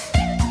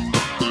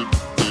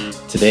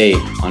Today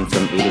on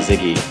From A to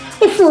Ziggy,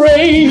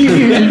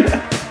 Afraid!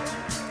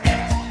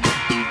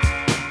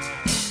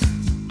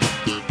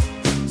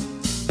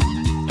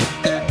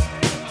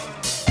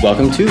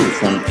 Welcome to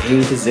From A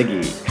to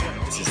Ziggy.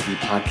 This is the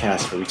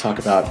podcast where we talk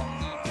about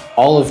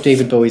all of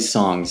David Bowie's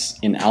songs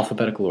in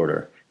alphabetical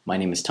order. My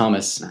name is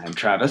Thomas. I'm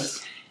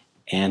Travis.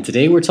 And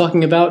today we're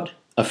talking about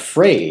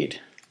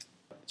Afraid.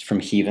 It's from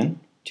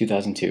Heathen,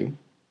 2002.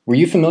 Were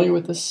you familiar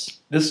with this?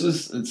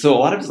 So a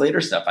lot of his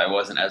later stuff I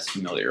wasn't as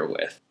familiar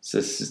with. So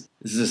this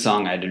is a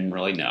song I didn't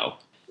really know.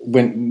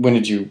 When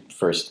did you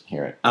first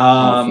hear it?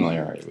 How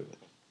familiar are you with it?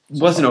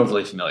 Wasn't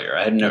overly familiar.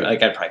 I had never, I'd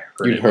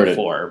probably heard it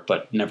before,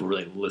 but never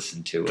really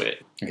listened to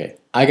it. Okay,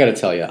 I got to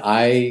tell you,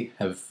 I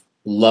have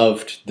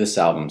loved this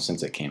album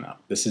since it came out.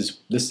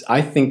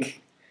 I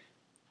think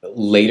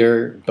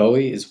later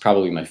Bowie is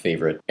probably my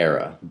favorite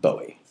era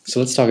Bowie. So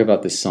let's talk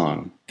about this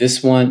song.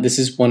 This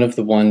is one of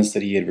the ones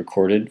that he had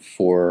recorded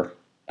for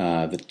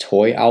the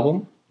Toy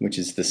album, which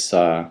is this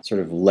sort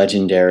of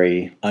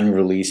legendary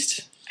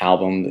unreleased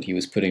album that he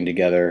was putting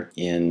together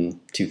in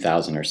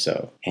 2000 or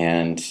so.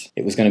 And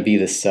it was going to be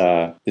this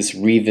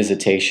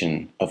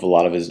revisitation of a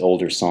lot of his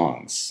older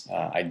songs.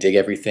 I Dig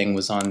Everything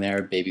was on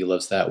there, Baby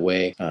Loves That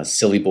Way,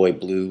 Silly Boy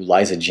Blue,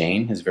 Liza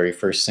Jane, his very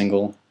first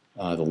single,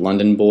 The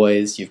London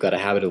Boys, You've Got a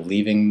Habit of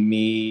Leaving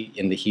Me,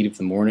 In the Heat of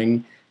the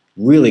Morning.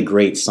 Really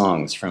great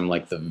songs from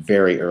like the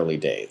very early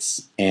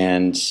days.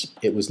 And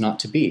it was not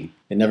to be.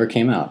 It never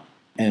came out.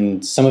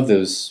 And some of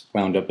those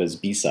wound up as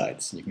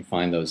B-sides. You can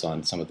find those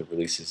on some of the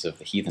releases of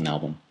the Heathen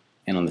album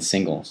and on the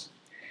singles.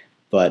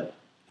 But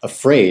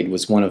Afraid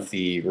was one of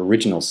the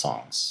original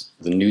songs,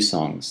 the new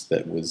songs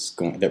that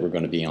were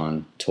going to be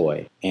on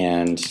Toy.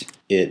 And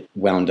it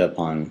wound up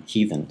on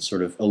Heathen,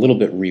 sort of a little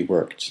bit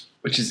reworked.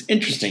 Which is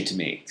interesting to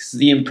me. 'Cause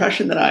the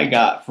impression that I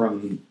got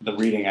from the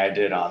reading I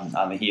did on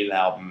the Heathen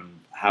album,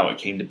 how it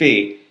came to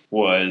be,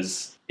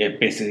 was it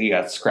basically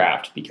got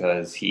scrapped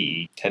because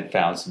he had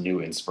found some new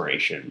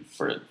inspiration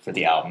for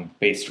the album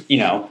based,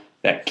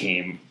 that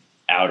came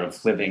out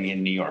of living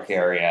in New York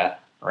area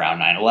around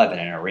 9/11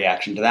 and a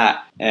reaction to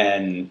that.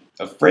 And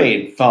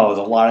Afraid follows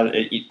a lot of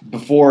it.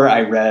 Before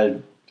I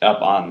read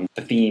up on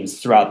the themes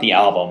throughout the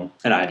album,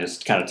 and I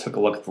just kind of took a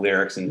look at the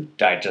lyrics and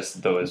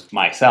digested those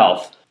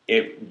myself,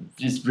 it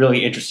is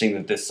really interesting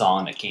that this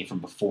song that came from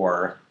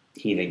before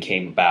Heathen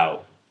came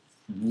about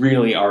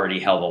really already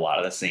held a lot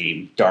of the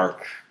same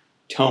dark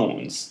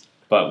tones,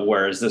 but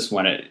whereas this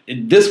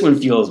one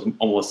feels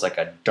almost like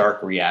a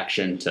dark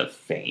reaction to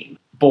Fame,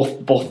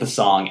 both the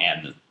song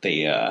and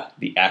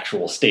the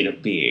actual state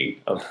of being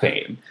of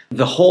Fame.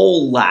 The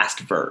whole last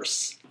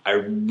verse I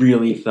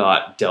really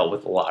thought dealt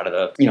with a lot of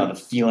the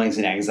feelings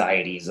and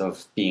anxieties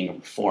of being a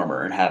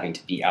performer and having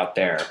to be out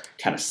there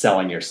kind of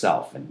selling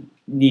yourself and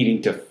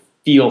needing to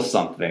feel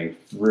something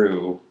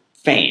through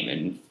fame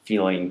and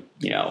feeling,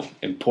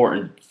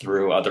 important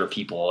through other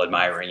people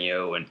admiring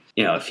you. And,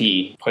 if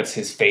he puts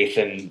his faith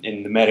in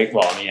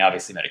the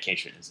obviously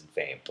medication isn't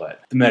fame,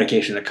 but the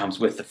medication that comes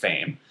with the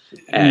fame.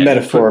 And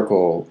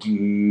metaphorical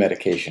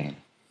medication.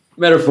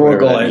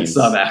 Metaphorical and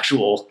some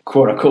actual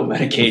quote-unquote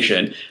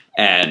medication.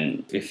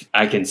 And if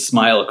I can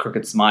smile a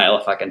crooked smile,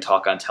 if I can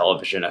talk on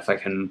television, if I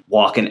can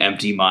walk an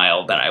empty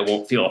mile, then I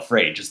won't feel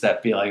afraid. Just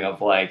that feeling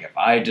of like, if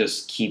I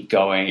just keep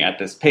going at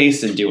this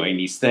pace and doing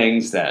these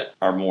things that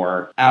are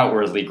more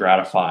outwardly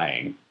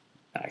gratifying,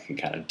 I can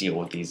kind of deal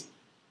with these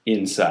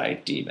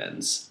inside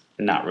demons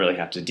and not really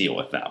have to deal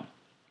with them.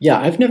 Yeah,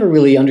 I've never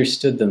really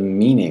understood the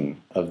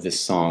meaning of this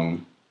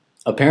song.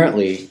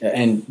 Apparently,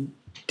 and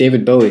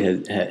David Bowie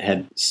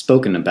had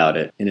spoken about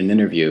it in an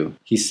interview.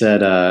 He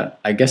said,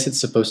 I guess it's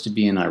supposed to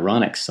be an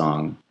ironic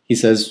song. He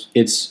says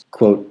it's,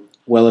 quote,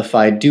 well, if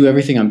I do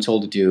everything I'm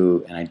told to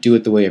do and I do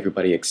it the way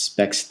everybody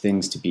expects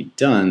things to be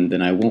done,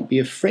 then I won't be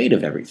afraid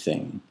of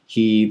everything.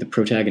 He, the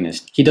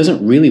protagonist, he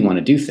doesn't really want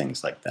to do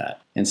things like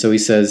that. And so he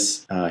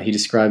says, he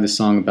described the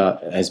song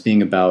as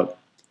being about,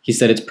 he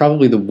said, it's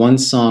probably the one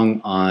song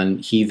on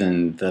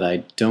Heathen that I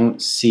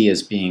don't see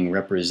as being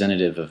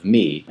representative of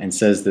me, and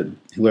says that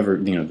whoever,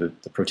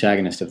 the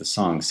protagonist of the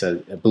song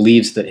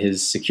believes that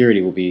his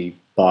security will be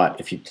bought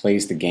if he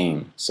plays the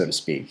game, so to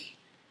speak.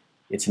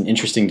 It's an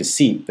interesting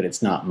deceit, but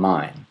it's not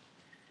mine,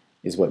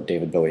 is what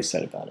David Bowie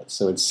said about it.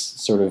 So it's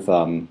sort of,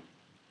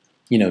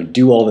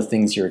 do all the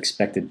things you're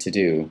expected to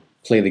do,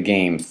 play the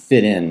game,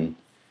 fit in,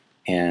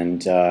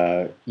 and,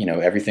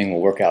 everything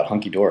will work out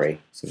hunky-dory,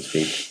 so to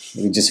speak.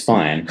 It'll be just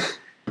fine.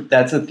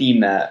 That's a theme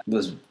that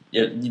was...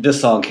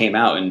 this song came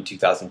out in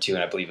 2002,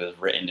 and I believe it was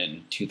written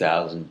in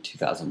 2000,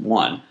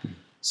 2001.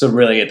 So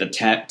really at the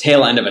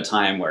tail end of a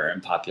time where in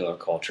popular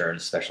culture, and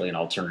especially in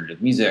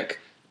alternative music,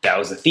 that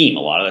was a theme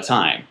a lot of the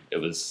time. It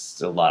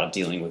was a lot of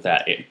dealing with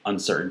that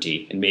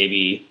uncertainty. And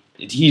maybe...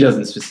 he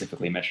doesn't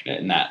specifically mention it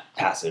in that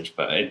passage,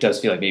 but it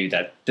does feel like maybe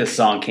that this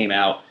song came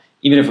out,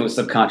 even if it was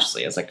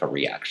subconsciously, as like a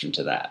reaction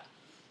to that.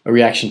 A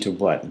reaction to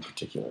what in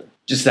particular?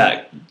 Just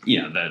that,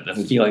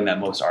 the feeling that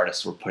most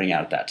artists were putting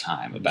out at that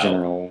time about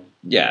general.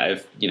 Yeah,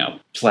 if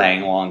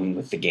playing along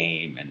with the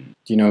game. And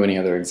do you know any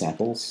other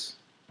examples?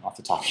 off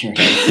the top of your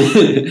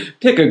head?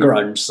 Pick a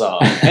grunge song.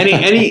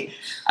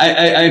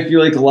 I feel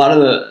like a lot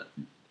of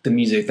the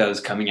music that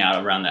was coming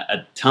out around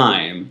that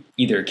time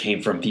either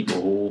came from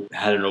people who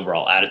had an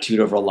overall attitude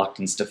of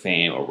reluctance to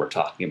fame, or were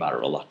talking about a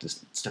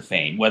reluctance to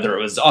fame, whether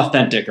it was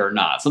authentic or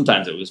not.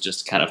 Sometimes it was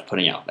just kind of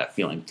putting out that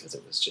feeling because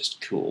it was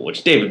just cool,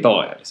 which David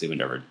Bowie obviously would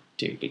never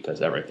do,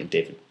 because everything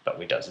David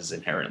Bowie does is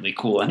inherently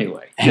cool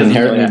anyway.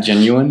 Inherently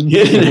genuine?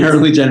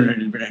 Inherently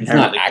genuine, but He's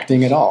not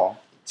acting at all.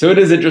 So it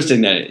is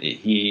interesting that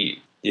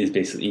he is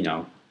basically,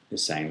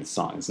 is saying the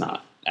song is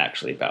not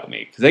actually about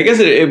me. Because I guess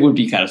it would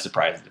be kind of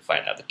surprising to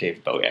find out that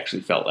David Bowie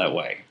actually felt that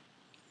way,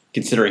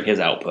 considering his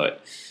output.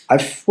 I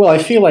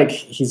feel like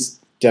he's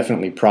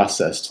definitely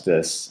processed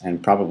this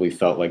and probably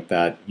felt like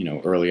that,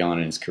 early on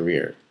in his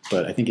career.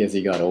 But I think as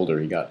he got older,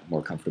 he got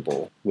more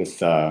comfortable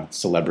with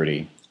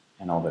celebrity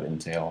and all that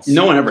entails.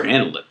 No one ever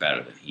handled it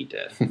better than he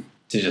did.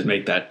 To just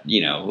make that,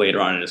 later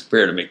on in his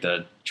career, to make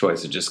the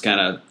choice to just kind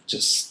of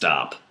just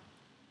stop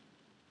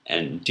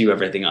and do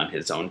everything on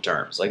his own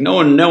terms. Like no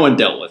one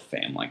dealt with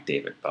fame like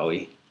David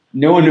Bowie.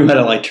 No one knew how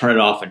to turn it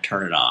off and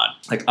turn it on.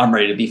 Like, I'm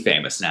ready to be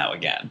famous now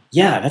again.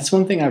 Yeah, that's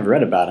one thing I've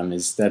read about him,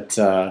 is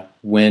that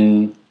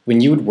when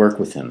you would work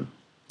with him,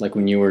 like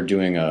when you were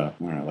doing a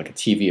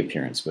TV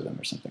appearance with him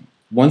or something,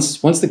 once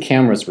the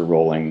cameras were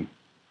rolling,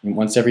 and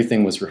once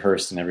everything was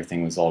rehearsed and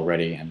everything was all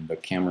ready and the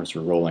cameras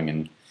were rolling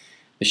and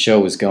the show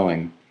was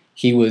going,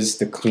 he was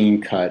the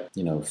clean-cut,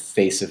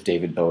 face of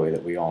David Bowie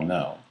that we all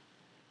know.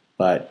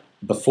 But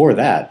before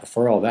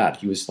all that,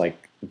 he was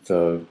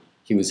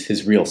he was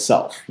his real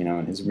self,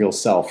 and his real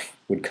self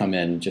would come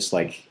in just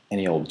like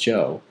any old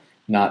Joe,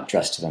 not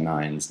dressed to the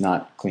nines,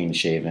 not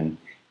clean-shaven,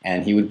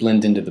 and he would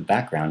blend into the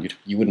background.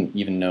 You wouldn't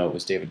even know it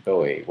was David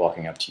Bowie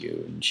walking up to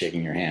you and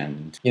shaking your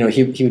hand.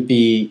 He would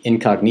be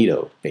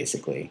incognito,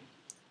 basically.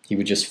 He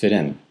would just fit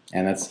in,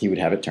 and he would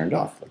have it turned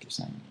off, like you're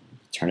saying.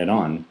 Turn it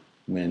on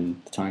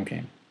when the time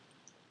came.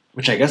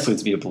 Which I guess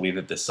leads me to believe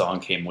that this song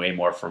came way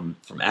more from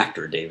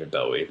actor David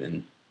Bowie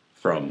than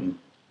from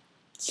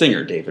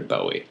singer David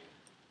Bowie.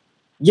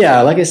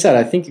 Yeah, like I said,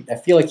 I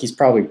feel like he's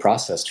probably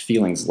processed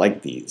feelings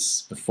like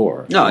these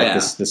before. Oh, yeah.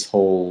 This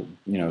whole,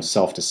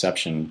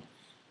 self-deception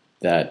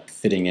that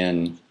fitting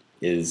in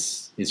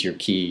is your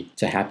key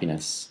to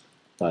happiness.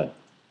 But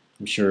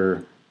I'm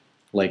sure,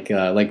 like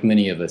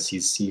many of us,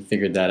 he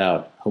figured that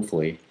out.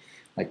 Hopefully,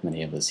 like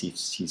many of us,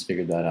 he's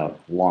figured that out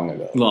long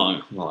ago.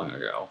 Long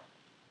ago.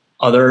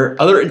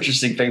 Other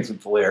interesting things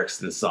with the lyrics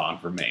to this song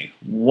for me.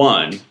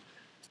 One,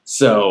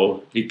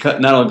 so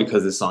not only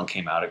because this song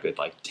came out a good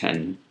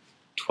 10,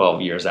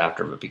 12 years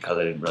after, but because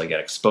I didn't really get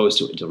exposed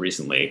to it until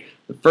recently.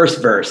 The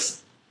first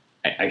verse,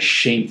 I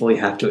shamefully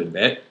have to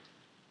admit,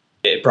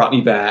 it brought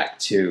me back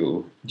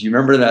to, do you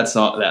remember that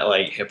song,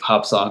 that hip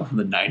hop song from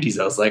the 90s?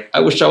 I was like, I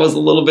wish I was a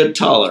little bit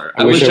taller.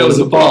 I wish I was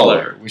a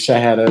baller. Wish I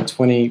had a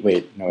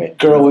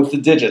girl with the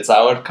digits,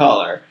 I would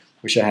call her.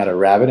 Wish I had a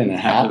rabbit in a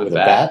hat with a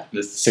bat. The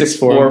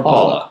 6'4"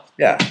 Impala.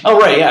 Yeah. Oh,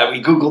 right, yeah.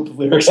 We Googled the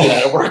lyrics of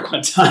that at work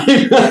one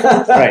time.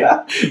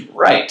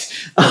 Right.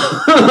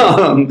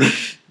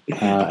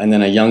 And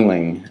then a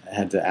youngling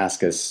had to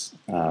ask us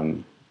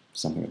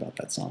something about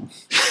that song.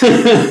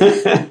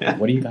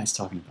 What are you guys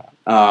talking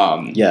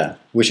about? Yeah.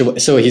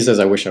 So he says,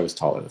 I wish I was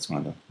taller. That's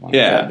one of the...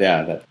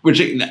 Yeah.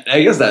 Which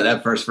I guess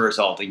that first verse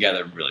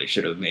altogether really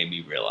should have made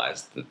me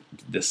realize that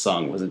this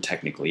song wasn't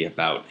technically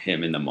about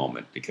him in the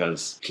moment,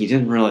 because he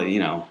didn't really,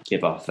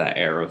 give off that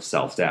air of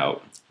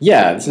self-doubt.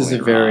 Yeah, this is a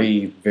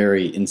very,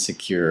 very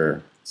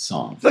insecure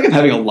song. I feel like I'm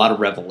having a lot of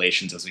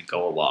revelations as we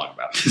go along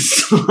about this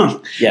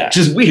song. Yeah. Which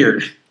is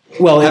weird.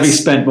 Well, having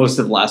spent most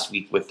of last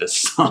week with this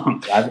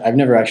song. I've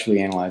never actually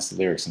analyzed the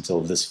lyrics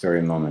until this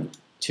very moment,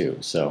 too.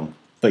 So,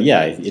 but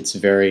yeah, it's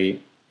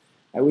very,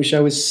 I wish I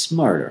was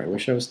smarter. I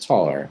wish I was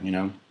taller,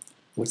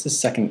 What's the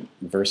second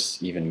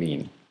verse even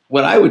mean?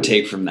 What I would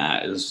take from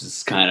that is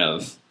just kind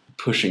of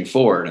pushing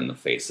forward in the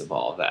face of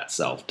all of that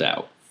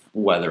self-doubt,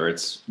 whether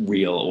it's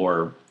real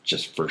or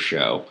just for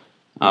show.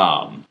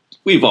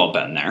 We've all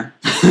been there.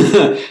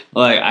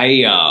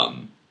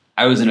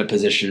 I was in a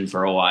position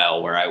for a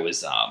while where I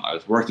was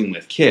working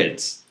with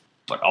kids,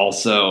 but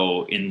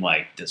also in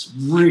this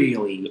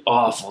really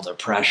awful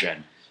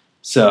depression.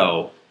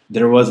 So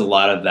there was a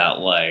lot of that,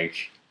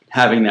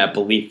 having that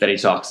belief that he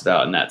talks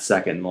about in that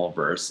second little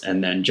verse,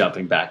 and then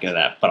jumping back into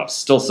that, but I'm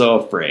still so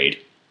afraid.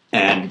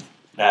 And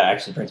that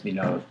actually brings me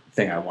to another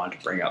thing I wanted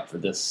to bring up for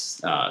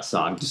this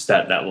song, just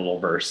that little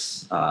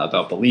verse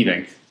about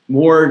believing.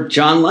 More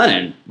John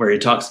Lennon, where he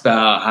talks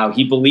about how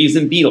he believes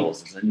in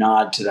Beatles. It's a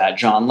nod to that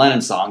John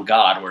Lennon song,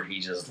 God, where he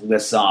just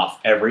lists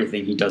off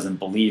everything he doesn't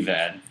believe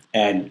in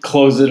and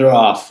closes it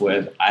off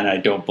with, and I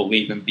don't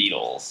believe in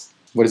Beatles.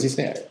 What does he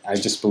say? I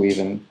believe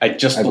in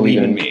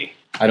me.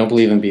 I don't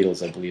believe in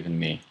Beatles, I believe in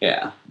me.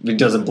 Yeah. He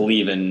doesn't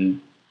believe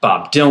in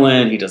Bob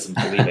Dylan. He doesn't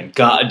believe in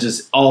God.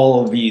 Just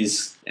all of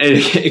these.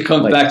 It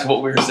comes back to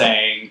what we were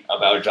saying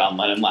about John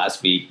Lennon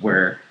last week,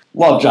 where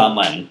love John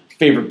Lennon,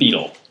 favorite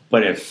Beatle.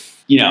 But if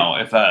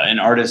an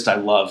artist I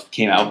love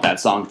came out with that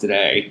song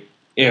today,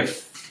 I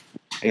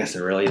guess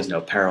there really is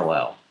no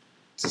parallel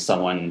to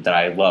someone that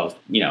I love,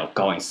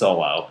 going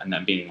solo and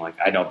then being like,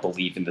 I don't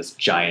believe in this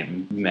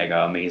giant,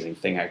 mega amazing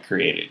thing I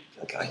created.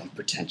 Like, oh, you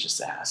pretentious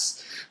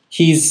ass.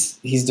 He's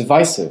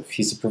divisive.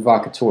 He's a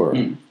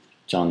provocateur,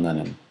 John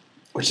Lennon.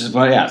 Which is,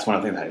 it's one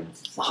of the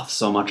things I love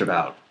so much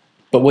about.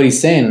 But what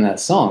he's saying in that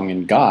song,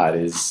 in God,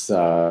 is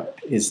that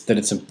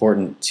it's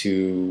important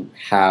to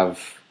have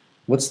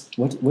what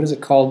is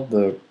it called?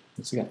 The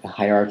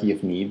hierarchy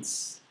of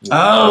needs.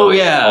 Oh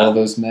yeah, all of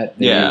those met.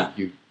 Yeah,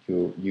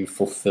 you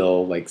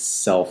fulfill like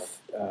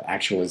self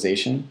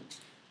actualization,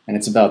 and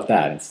it's about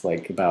that. It's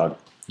like about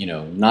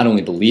not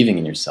only believing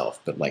in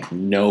yourself, but like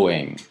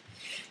knowing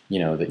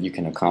that you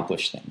can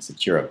accomplish things.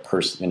 That you're a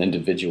person, an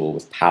individual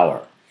with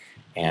power,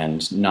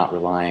 and not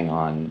relying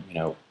on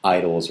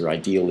idols or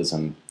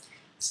idealism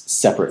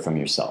separate from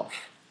yourself.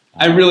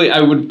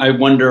 I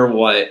wonder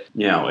what,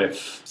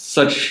 if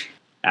such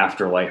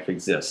afterlife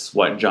exists,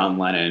 what John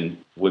Lennon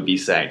would be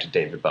saying to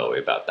David Bowie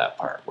about that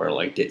part, where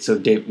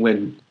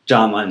when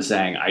John Lennon's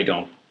saying, I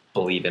don't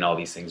believe in all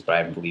these things, but I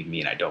haven't believed me,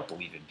 and I don't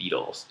believe in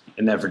Beatles.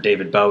 And then for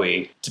David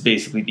Bowie to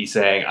basically be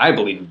saying, I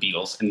believe in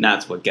Beatles, and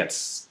that's what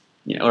gets,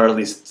 or at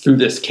least through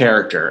this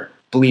character,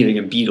 believing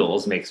in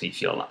Beatles makes me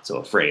feel not so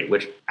afraid,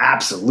 which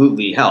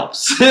absolutely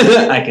helps.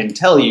 I can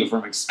tell you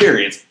from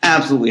experience,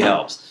 absolutely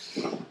helps.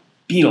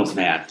 Beatles,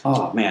 man.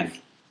 Oh, man.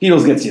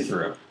 Beatles gets you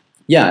through.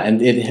 Yeah, and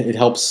it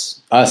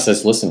helps us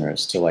as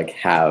listeners to like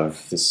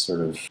have this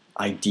sort of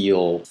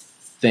ideal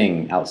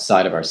thing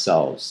outside of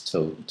ourselves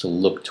to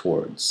look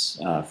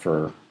towards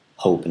for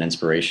hope and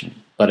inspiration.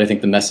 But I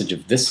think the message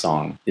of this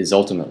song is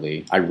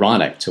ultimately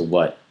ironic to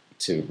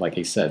like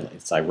he said,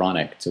 it's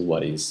ironic to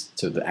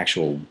the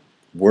actual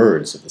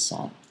words of the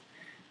song.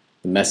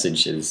 The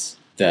message is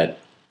that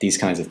these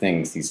kinds of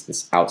things,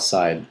 this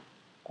outside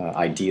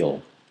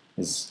ideal,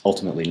 is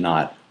ultimately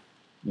not,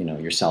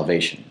 your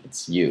salvation.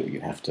 It's you. You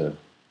have to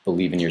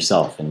believe in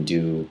yourself and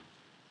do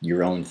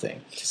your own thing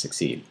to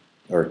succeed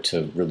or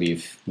to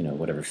relieve,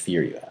 whatever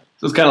fear you have.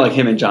 So it's kind of like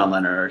him and John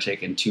Lennon are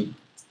taking two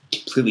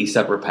completely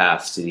separate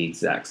paths to the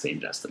exact same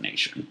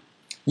destination.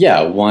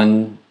 Yeah,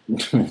 one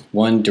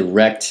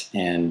direct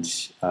and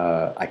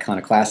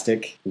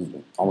iconoclastic,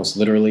 almost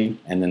literally,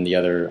 and then the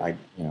other,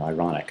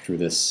 ironic through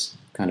this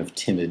kind of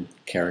timid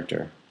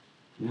character.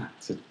 Yeah,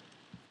 it's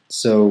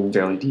so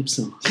fairly deep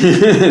song.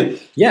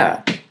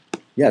 Yeah,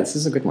 this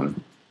is a good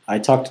one. We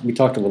talked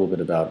a little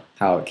bit about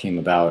how it came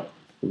about.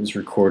 It was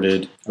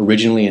recorded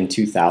originally in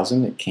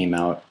 2000. It came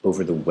out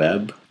over the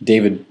web.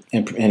 David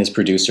and his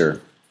producer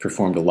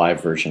performed a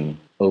live version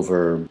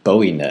over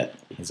BowieNet,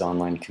 his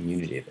online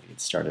community that he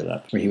had started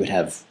up, where he would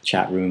have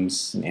chat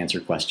rooms and answer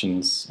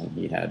questions, and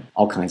he had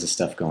all kinds of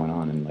stuff going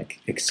on and like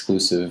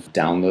exclusive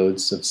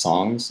downloads of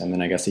songs. And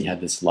then I guess he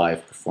had this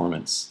live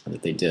performance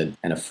that they did,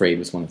 and Afraid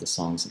was one of the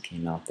songs that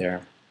came out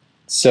there.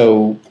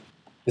 So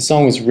the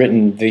song was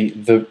written,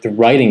 the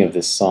writing of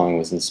this song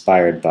was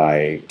inspired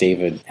by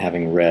David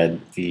having read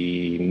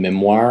the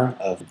memoir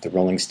of the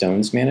Rolling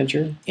Stones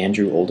manager,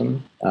 Andrew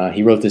Oldham.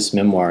 He wrote this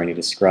memoir and he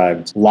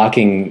described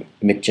locking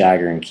Mick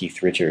Jagger and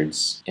Keith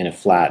Richards in a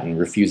flat and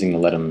refusing to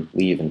let them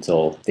leave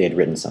until they had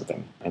written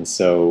something. And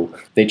so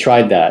they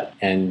tried that,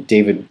 and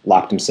David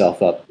locked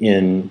himself up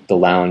in the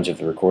lounge of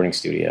the recording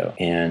studio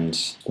and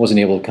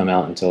wasn't able to come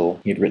out until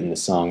he had written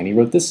this song, and he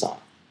wrote this song.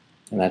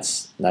 And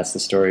that's the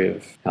story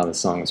of how the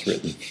song was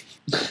written.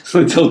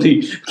 So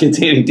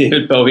containing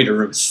David Bowie in a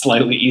room is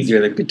slightly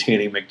easier than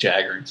containing Mick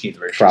Jagger and Keith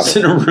Richards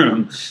in a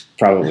room.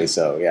 Probably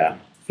so, yeah.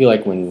 I feel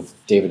like when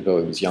David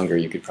Bowie was younger,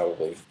 you could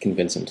probably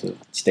convince him to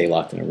stay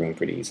locked in a room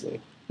pretty easily.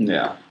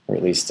 Yeah. Or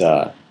at least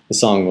the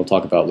song we'll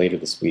talk about later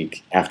this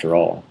week, After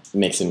All,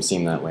 makes him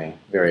seem that way.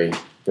 Very,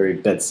 very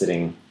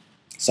bed-sitting,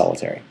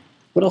 solitary.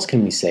 What else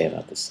can we say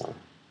about this song?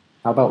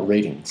 How about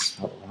ratings?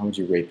 How would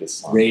you rate this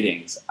song?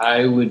 Ratings.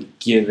 I would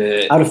give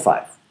it... Out of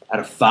 5. Out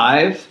of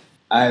 5,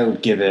 I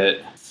would give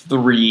it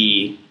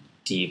 3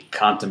 deep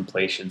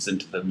contemplations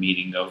into the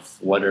meaning of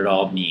what it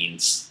all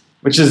means,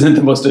 which isn't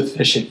the most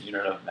efficient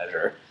unit of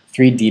measure.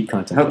 3 deep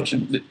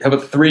contemplations. How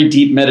about 3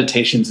 deep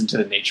meditations into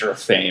the nature of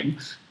fame?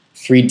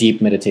 3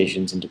 deep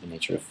meditations into the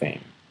nature of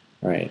fame.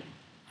 All right.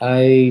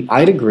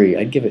 I'd agree.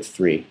 I'd give it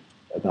 3.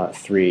 About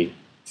 3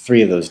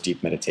 of those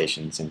deep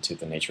meditations into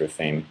the nature of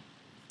fame.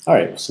 All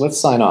right, so let's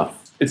sign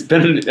off. It's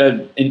been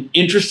an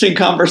interesting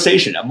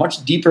conversation, a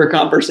much deeper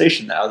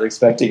conversation than I was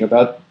expecting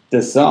about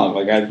this song.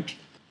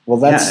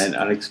 That's an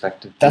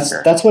unexpected.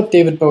 That's what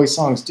David Bowie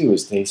songs do.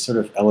 Is they sort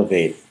of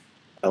elevate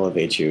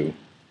you,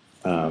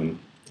 and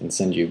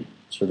send you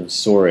sort of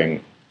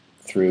soaring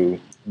through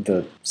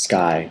the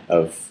sky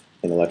of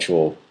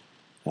intellectual.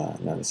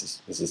 No,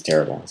 this is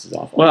terrible. This is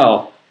awful.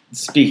 Well,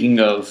 speaking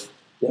of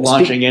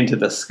launching into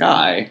the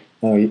sky.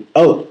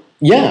 Oh.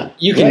 Yeah,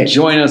 you can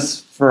join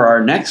us for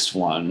our next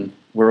one,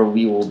 where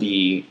we will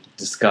be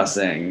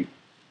discussing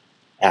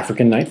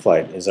African Night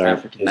Flight is our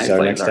next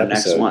episode.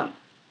 Next one.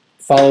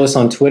 Follow us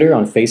on Twitter,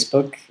 on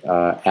Facebook,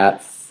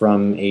 at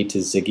From A to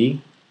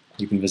Ziggy.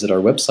 You can visit our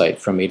website,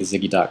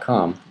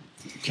 FromAToZiggy.com.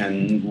 You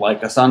can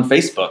like us on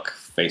Facebook,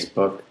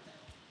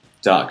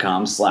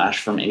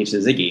 Facebook.com/From A to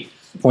Ziggy.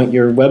 point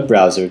your web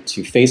browser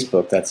to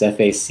Facebook. That's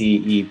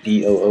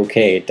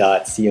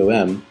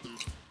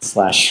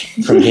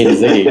Facebook.com/From Hey to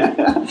Ziggy.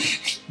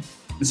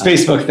 This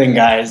Facebook thing,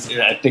 guys,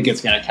 I think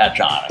it's going to catch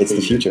on. It's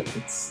the future.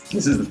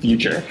 This is the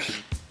future.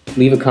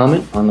 Leave a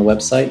comment on the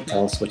website.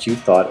 Tell us what you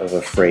thought of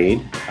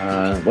Afraid.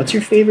 What's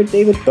your favorite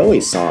David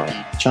Bowie song?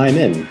 Chime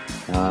in.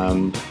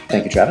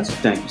 Thank you, Travis.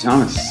 Thank you,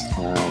 Thomas.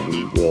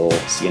 We will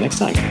see you next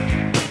time.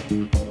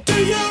 Do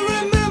you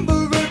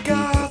remember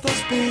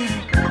Agatha's Beer?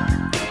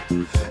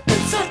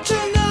 It's such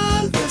an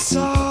old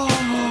song.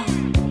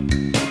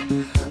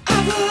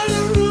 I've heard a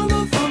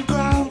rumor from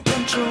ground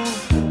control.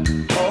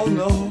 Oh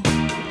no,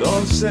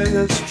 don't say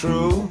it's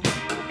true.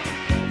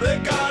 They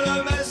got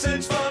a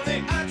message from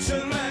the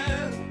Action Man.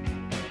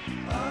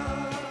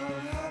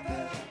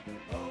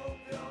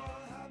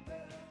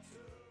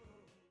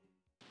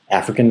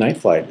 African Night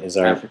Flight is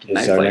our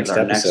next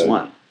episode. Next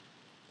one.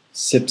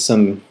 Sip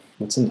some.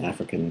 What's an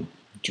African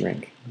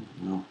drink?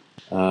 No,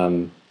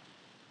 Um,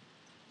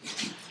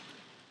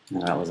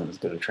 that wasn't as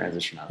good a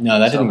transition. No,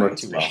 that didn't work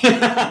too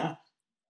well.